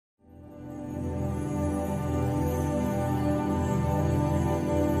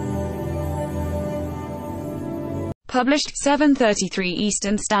Published 7:33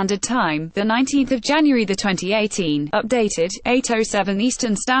 Eastern Standard Time, the 19th of January 2018. Updated 8:07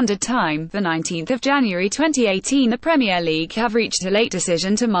 Eastern Standard Time, the 19th of January 2018. The Premier League have reached a late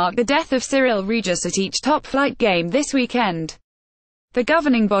decision to mark the death of Cyrille Regis at each top-flight game this weekend. The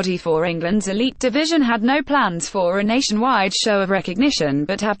governing body for England's elite division had no plans for a nationwide show of recognition,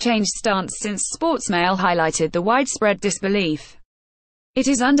 but have changed stance since Sportsmail highlighted the widespread disbelief. It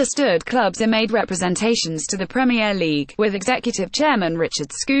is understood clubs have made representations to the Premier League, with Executive Chairman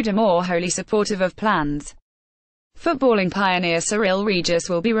Richard Scudamore wholly supportive of plans. Footballing pioneer Cyrille Regis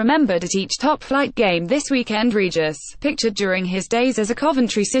will be remembered at each top-flight game this weekend. Regis, pictured during his days as a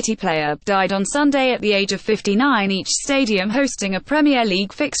Coventry City player, died on Sunday at the age of 59. Each stadium hosting a Premier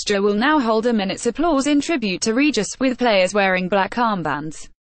League fixture will now hold a minute's applause in tribute to Regis, with players wearing black armbands.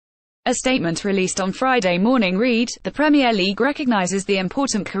 A statement released on Friday morning read, "The Premier League recognises the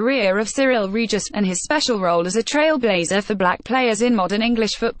important career of Cyrille Regis, and his special role as a trailblazer for black players in modern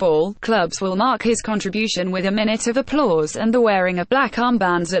English football. Clubs will mark his contribution with a minute of applause and the wearing of black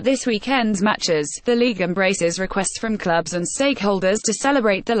armbands at this weekend's matches." The league embraces requests from clubs and stakeholders to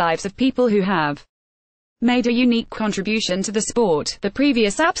celebrate the lives of people who have made a unique contribution to the sport. The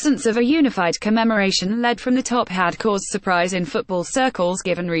previous absence of a unified commemoration led from the top had caused surprise in football circles,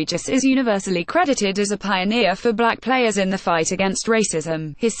 given Regis is universally credited as a pioneer for black players in the fight against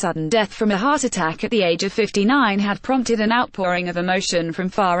racism. His sudden death from a heart attack at the age of 59 had prompted an outpouring of emotion from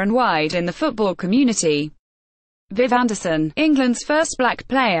far and wide in the football community. Viv Anderson, England's first black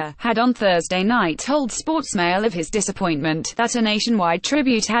player, had on Thursday night told Sportsmail of his disappointment that a nationwide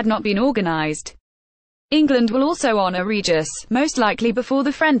tribute had not been organised. England will also honour Regis, most likely before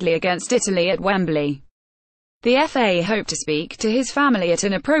the friendly against Italy at Wembley. The FA hope to speak to his family at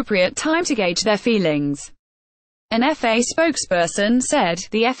an appropriate time to gauge their feelings. An FA spokesperson said,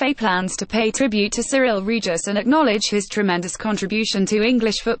 "The FA plans to pay tribute to Cyrille Regis and acknowledge his tremendous contribution to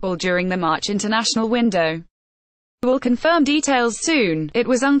English football during the March international window. We'll confirm details soon." It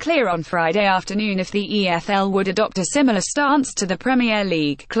was unclear on Friday afternoon if the EFL would adopt a similar stance to the Premier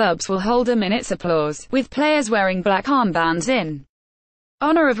League. Clubs will hold a minute's applause, with players wearing black armbands in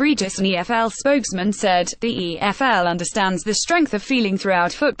honour of Regis. An EFL spokesman said, "The EFL understands the strength of feeling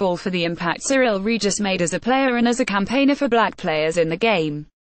throughout football for the impact Cyrille Regis made as a player and as a campaigner for black players in the game.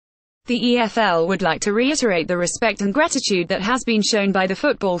 The EFL would like to reiterate the respect and gratitude that has been shown by the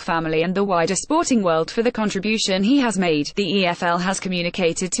football family and the wider sporting world for the contribution he has made." The EFL has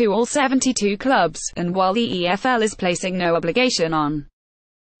communicated to all 72 clubs, and while the EFL is placing no obligation on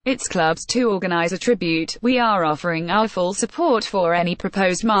its clubs to organise a tribute, we are offering our full support for any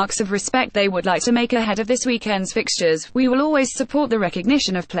proposed marks of respect they would like to make ahead of this weekend's fixtures. We will always support the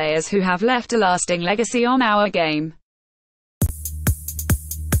recognition of players who have left a lasting legacy on our game.